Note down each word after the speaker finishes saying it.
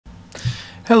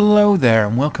Hello there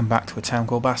and welcome back to A Town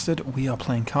Called Bastard. We are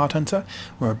playing Card Hunter.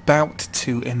 We're about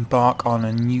to embark on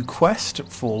a new quest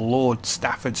for Lord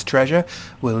Stafford's treasure.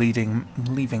 We're leaving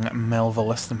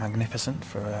Melvillus the Magnificent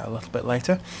for a little bit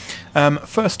later.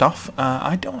 First off,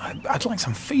 I'd like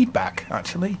some feedback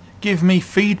actually. Give me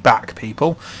feedback,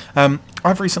 people.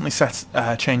 I've recently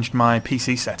changed my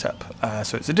PC setup,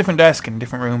 so it's a different desk in a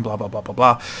different room, blah blah blah blah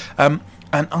blah.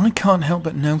 And I can't help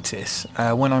but notice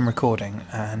when I'm recording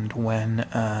and when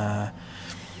I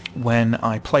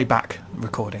play back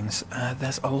recordings,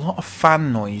 there's a lot of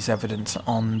fan noise evident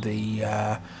on the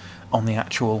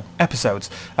actual episodes.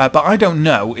 But I don't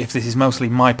know if this is mostly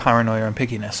my paranoia and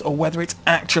pickiness or whether it's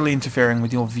actually interfering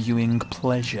with your viewing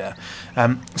pleasure.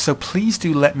 So please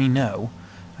do let me know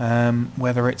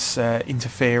whether it's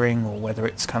interfering or whether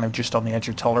it's kind of just on the edge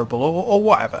of tolerable or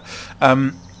whatever.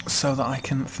 So that I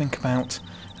can think about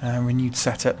renewed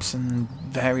setups and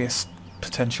various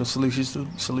potential solutions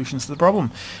to the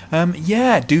problem.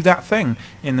 Yeah, do that thing.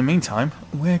 In the meantime,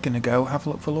 we're going to go have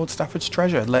a look for Lord Stafford's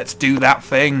treasure. Let's do that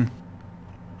thing.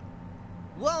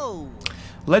 Whoa!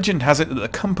 Legend has it that the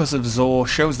Compass of Zor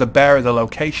shows the bearer the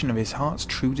location of his heart's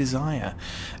true desire.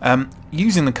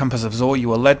 Using the Compass of Zor,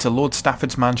 you are led to Lord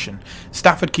Stafford's mansion.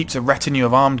 Stafford keeps a retinue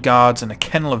of armed guards and a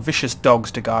kennel of vicious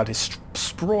dogs to guard his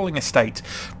sprawling estate.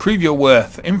 Prove your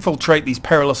worth, infiltrate these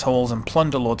perilous halls and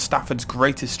plunder Lord Stafford's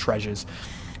greatest treasures.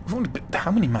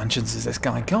 How many mansions has this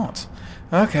guy got?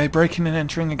 Okay, breaking and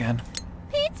entering again.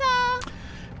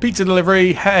 Pizza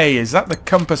delivery. Hey, is that the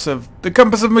Compass of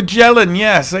Magellan?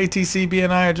 Yes, ATCB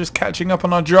and I are just catching up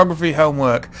on our geography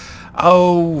homework.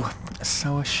 Oh,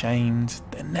 so ashamed.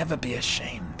 They'll never be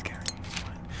ashamed, Gary.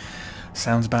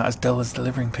 Sounds about as dull as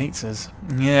delivering pizzas.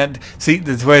 Yeah, see,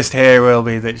 the twist here will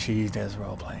be that she does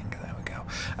role playing. There we go.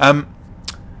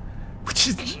 Which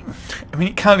is, I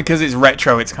mean, kind of because it's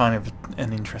retro, it's kind of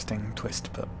an interesting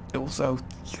twist, but also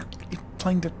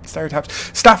playing to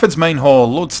stereotypes. Stafford's main hall,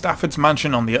 Lord Stafford's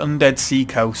mansion on the undead sea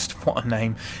coast, what a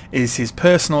name, is his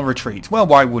personal retreat. Well,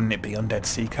 why wouldn't it be? Undead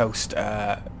sea coast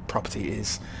property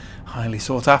is highly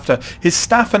sought after. His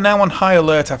staff are now on high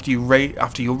alert after your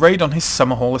raid on his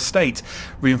summer hall estate.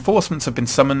 Reinforcements have been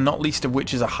summoned, not least of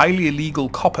which is a highly illegal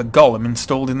copper golem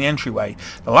installed in the entryway.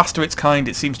 The last of its kind,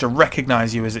 it seems to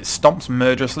recognise you as it stomps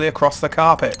murderously across the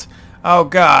carpet. Oh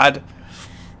God.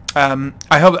 I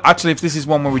hope, actually, if this is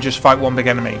one where we just fight one big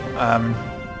enemy, I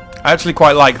actually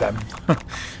quite like them,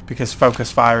 because focus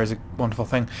fire is a wonderful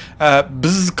thing.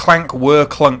 Bzz clank whir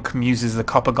clunk, muses the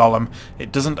copper golem.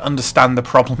 It doesn't understand the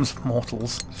problems of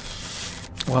mortals.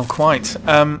 Well, quite.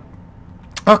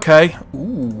 Okay.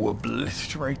 Ooh,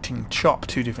 obliterating chop,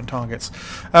 2 different targets.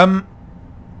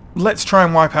 Let's try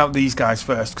and wipe out these guys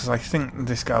first, because I think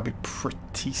this guy will be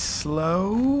pretty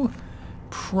slow.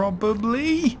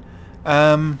 Probably.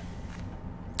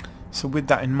 So with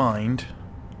that in mind,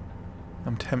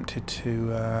 I'm tempted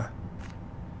to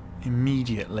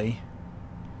immediately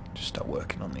just start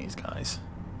working on these guys.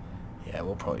 Yeah,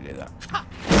 we'll probably do that.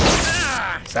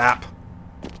 Zap.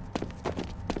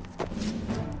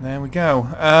 There we go.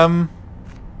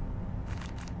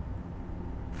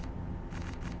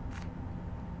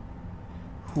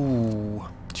 Ooh,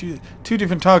 two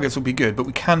different targets will be good, but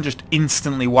we can just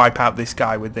instantly wipe out this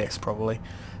guy with this, probably.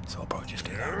 So I'll probably just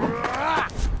do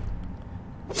that.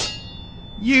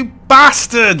 You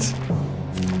bastard!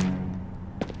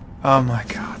 Oh my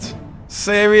God.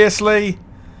 Seriously?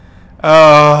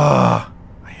 Oh,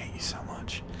 I hate you so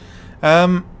much.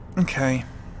 Okay.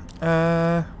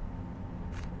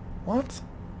 What?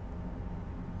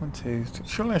 1, 2, 3.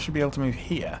 Surely I should be able to move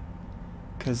here.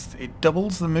 Because it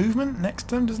doubles the movement next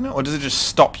time, doesn't it? Or does it just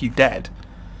stop you dead?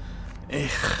 Ugh,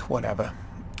 whatever.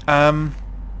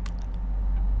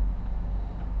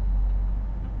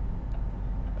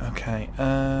 Okay,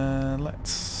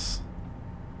 let's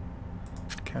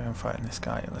carry on fighting this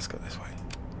guy. Let's go this way.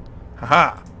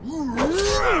 Haha!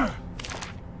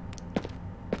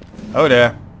 Oh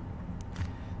dear.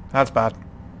 That's bad.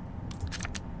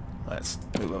 Let's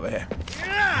move over here.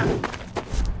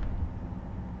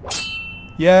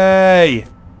 Yay!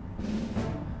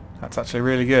 That's actually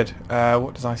really good.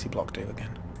 What does Icy Block do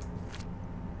again?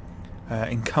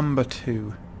 Encumber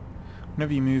 2.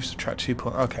 Whenever you move, subtract 2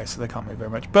 points. Okay, so they can't move very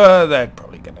much, but they're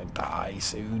probably going to die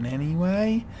soon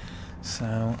anyway. So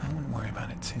I wouldn't worry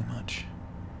about it too much.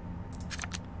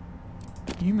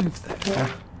 You move there.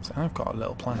 So I've got a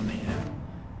little plan here.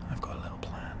 I've got a little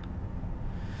plan.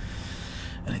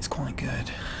 And it's quite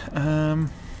good.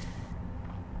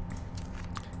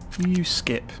 You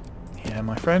skip here,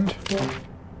 my friend.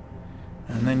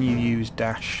 And then you use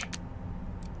dash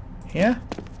here.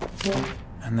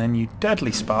 And then you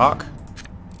deadly spark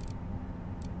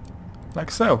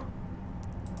Like so.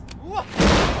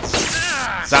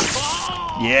 Zap.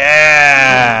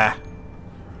 Yeah!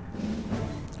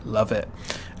 Love it.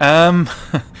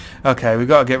 Okay, we've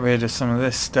got to get rid of some of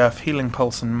this stuff. Healing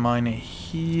Pulse and Minor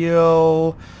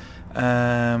Heal.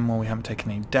 Well, we haven't taken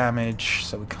any damage,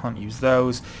 so we can't use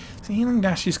those. So Healing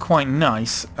Dash is quite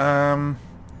nice. But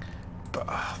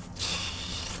I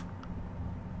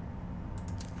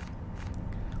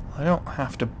don't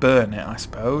have to burn it, I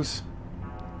suppose.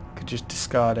 Could just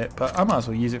discard it, but I might as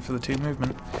well use it for the 2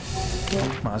 movement.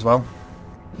 Might as well.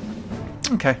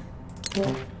 Okay.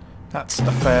 That's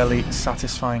a fairly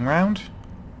satisfying round.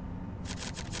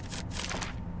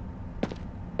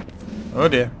 Oh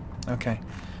dear. Okay.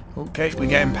 Okay, we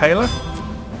get Impaler.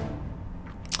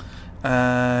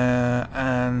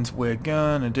 And we're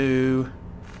gonna do...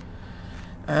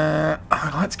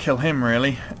 I'd like to kill him,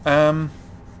 really.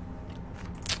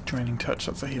 Draining Touch,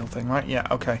 that's a heal thing, right? Yeah,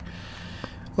 okay.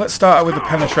 Let's start out with the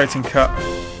Penetrating Cut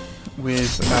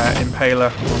with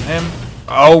Impaler on him.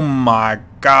 Oh my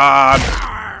god!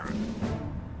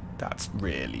 That's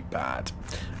really bad.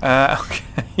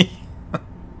 Okay.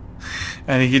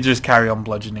 And he could just carry on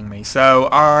bludgeoning me. So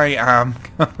I am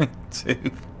going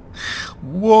to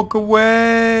walk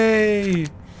away!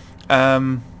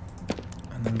 And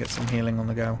then get some healing on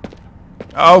the go.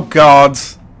 Oh god!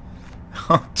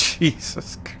 Oh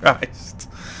Jesus Christ.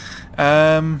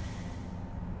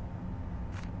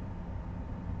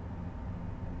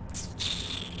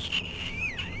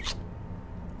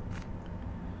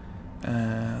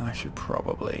 I should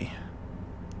probably...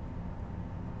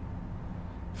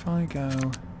 If I go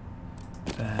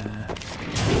there...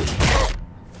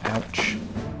 Ouch.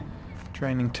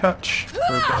 Draining Touch for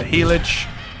a bit of healage.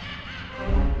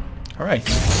 Alright.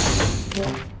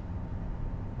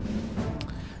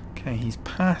 Okay, he's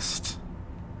passed.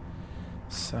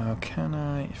 So can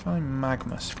I... If I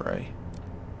Magma Spray...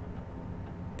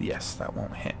 Yes, that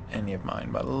won't hit any of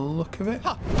mine by the look of it.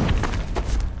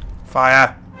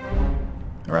 Fire!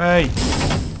 Hooray!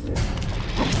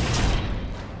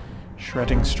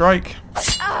 Shredding Strike.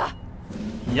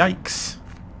 Yikes.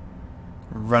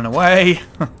 Run away.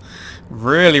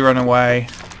 Really run away.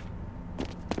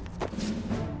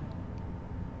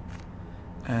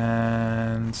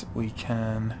 And we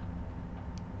can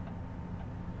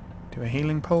do a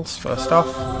Healing Pulse first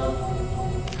off.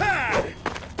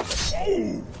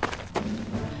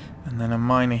 And then a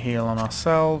Minor Heal on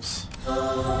ourselves.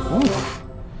 Oof.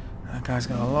 That guy's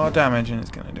got a lot of damage and it's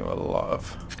going to do a lot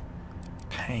of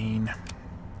pain.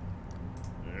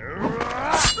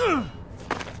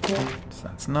 So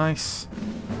that's nice.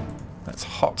 Let's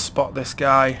hotspot this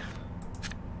guy.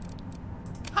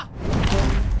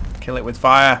 Kill it with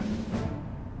fire.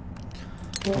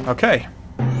 Okay.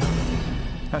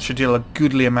 That should deal a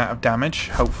goodly amount of damage,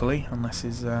 hopefully, unless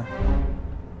he's...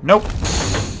 Nope!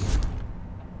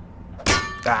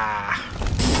 Ah!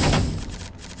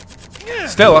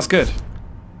 Still, that's good.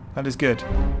 That is good.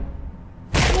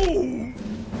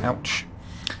 Ouch.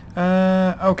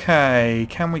 Okay,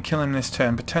 can we kill him this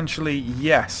turn? Potentially,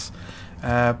 yes.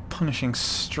 Punishing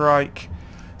Strike.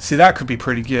 See, that could be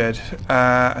pretty good.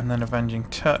 And then Avenging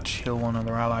Touch, heal one of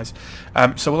their allies.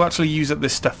 So we'll actually use up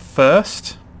this stuff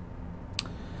first.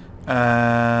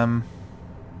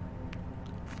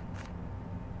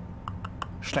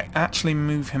 Should I actually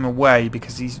move him away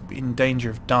because he's in danger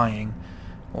of dying?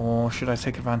 Or should I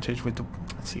take advantage with the...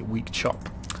 Let's see, Weak Chop.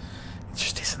 It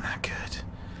just isn't that good.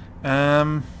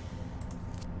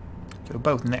 If we're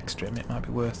both next to him, it might be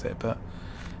worth it, but...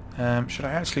 should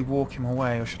I actually walk him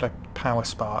away, or should I Power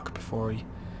Spark before he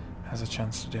has a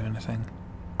chance to do anything?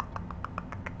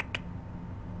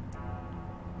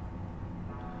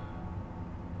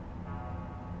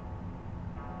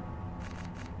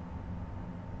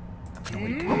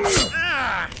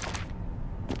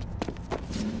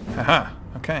 Haha,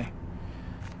 okay.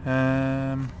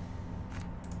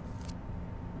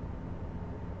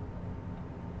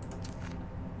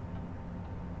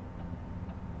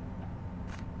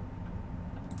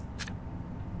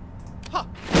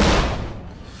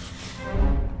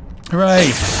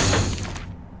 Hooray!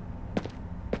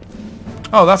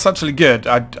 Oh, that's actually good.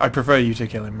 I prefer you to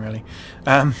kill him, really.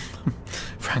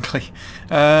 Frankly.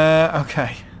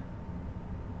 Okay.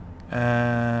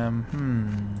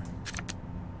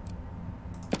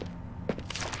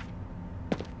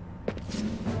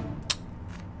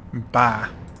 Bah.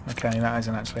 Okay, that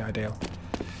isn't actually ideal.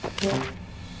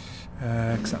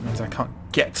 Because that means I can't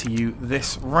get to you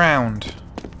this round.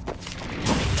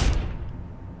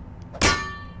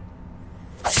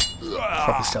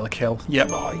 Probably still a kill.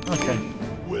 Yep. Okay.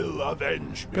 Will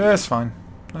avenge me. That's fine.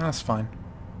 That's fine.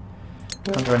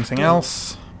 Can't do anything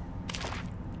else.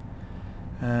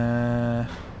 That's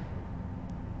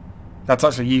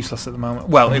actually useless at the moment.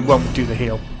 Well, it won't do the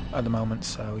heal at the moment,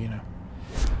 so, you know.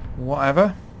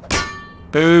 Whatever.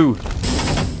 Boo!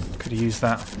 Could have used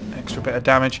that extra bit of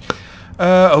damage.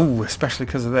 Oh, especially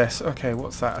because of this. Okay,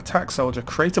 what's that? Attack soldier.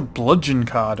 Create a bludgeon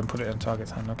card and put it in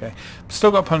target's hand. Okay.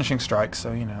 Still got punishing strike,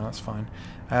 so, you know, that's fine.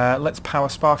 Let's power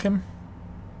spark him.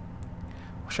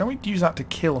 Shall we use that to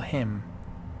kill him?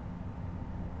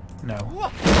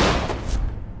 No.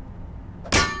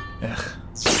 Ugh.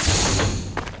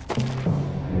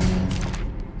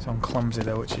 So I'm clumsy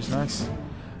though, which is nice.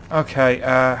 Okay,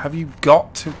 have you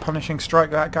got to punishing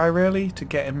strike that guy really to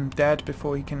get him dead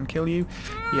before he can kill you?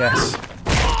 Yes.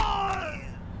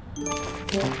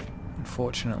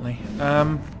 Unfortunately.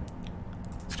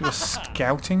 Let's do a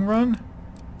scouting run.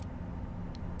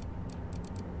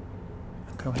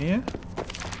 Go here.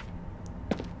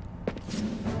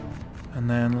 And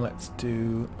then let's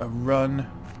do a run.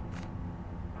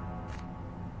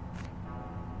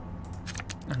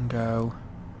 And go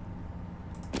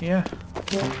here.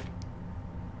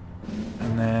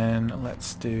 And then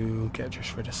let's get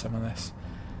just rid of some of this.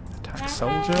 Attack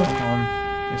soldier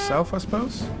on yourself, I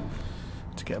suppose,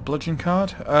 to get a bludgeon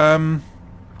card.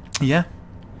 Yeah.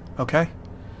 Okay.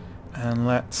 And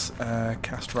let's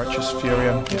cast Righteous Fury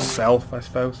on yourself, I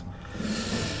suppose.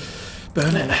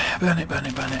 Burn it, burn it, burn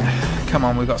it, burn it. Come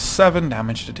on, we've got 7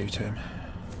 damage to do to him.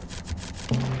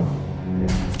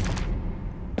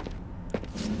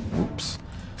 Oops.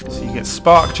 So you get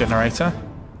Spark Generator,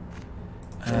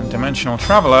 and Dimensional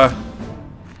Traveller,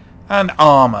 and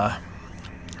Armour.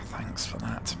 Thanks for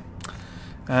that.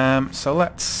 So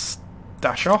let's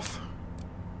dash off.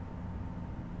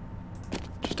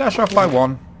 Just dash off by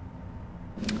 1.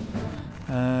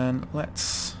 And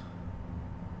let's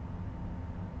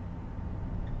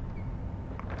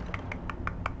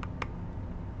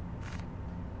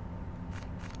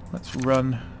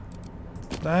run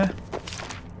there.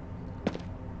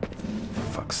 For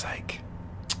fuck's sake.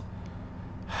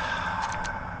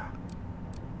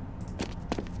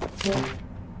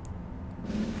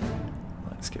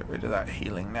 Let's get rid of that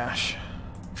healing Nash.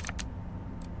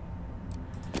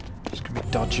 Just gonna be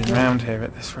dodging around here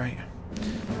at this rate.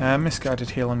 Misguided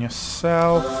heal on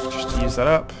yourself, just to use that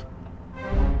up.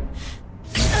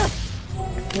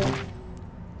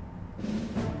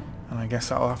 And I guess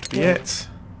that'll have to be it.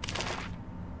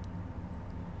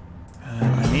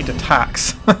 I need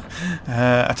attacks.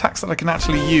 Attacks that I can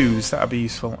actually use, that'll be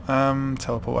useful.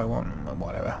 Teleport I want,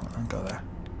 whatever, I'll go there.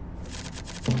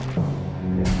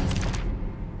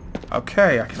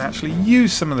 Okay, I can actually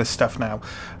use some of this stuff now.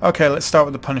 Okay, let's start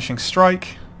with the Punishing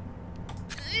Strike.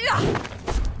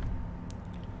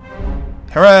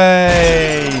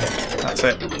 Hooray! That's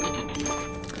it.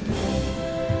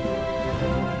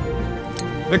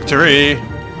 Victory!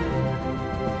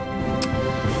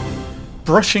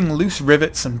 Brushing loose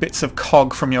rivets and bits of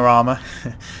cog from your armour,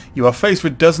 you are faced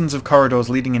with dozens of corridors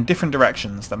leading in different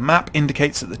directions. The map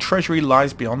indicates that the treasury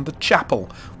lies beyond the chapel,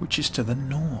 which is to the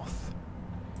north.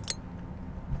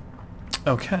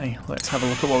 Okay, let's have a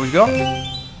look at what we've got.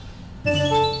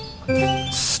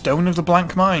 Stone of the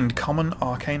Blank Mind, common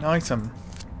arcane item.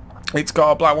 It's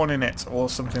got a black one in it, or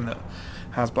something that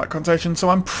has black connotation, so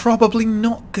I'm probably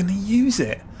not going to use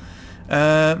it.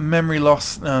 Memory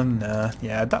loss, no,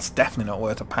 yeah, that's definitely not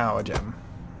worth a power gem.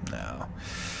 No.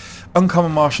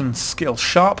 Uncommon Martian skill,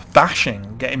 Sharp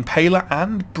Bashing, get Impaler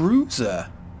and Bruiser.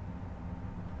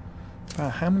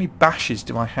 How many bashes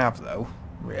do I have, though,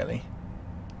 really?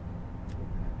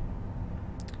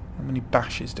 How many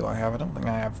bashes do I have? I don't think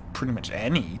I have pretty much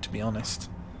any, to be honest.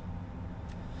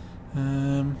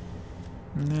 No.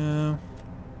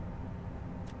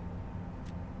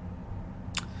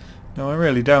 No, I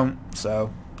really don't.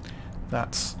 So,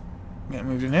 that's get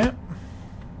moved in here.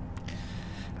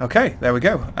 Okay, there we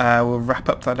go. We'll wrap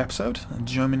up that episode and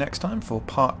join me next time for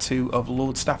part 2 of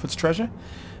Lord Stafford's Treasure.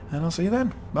 And I'll see you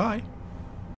then. Bye.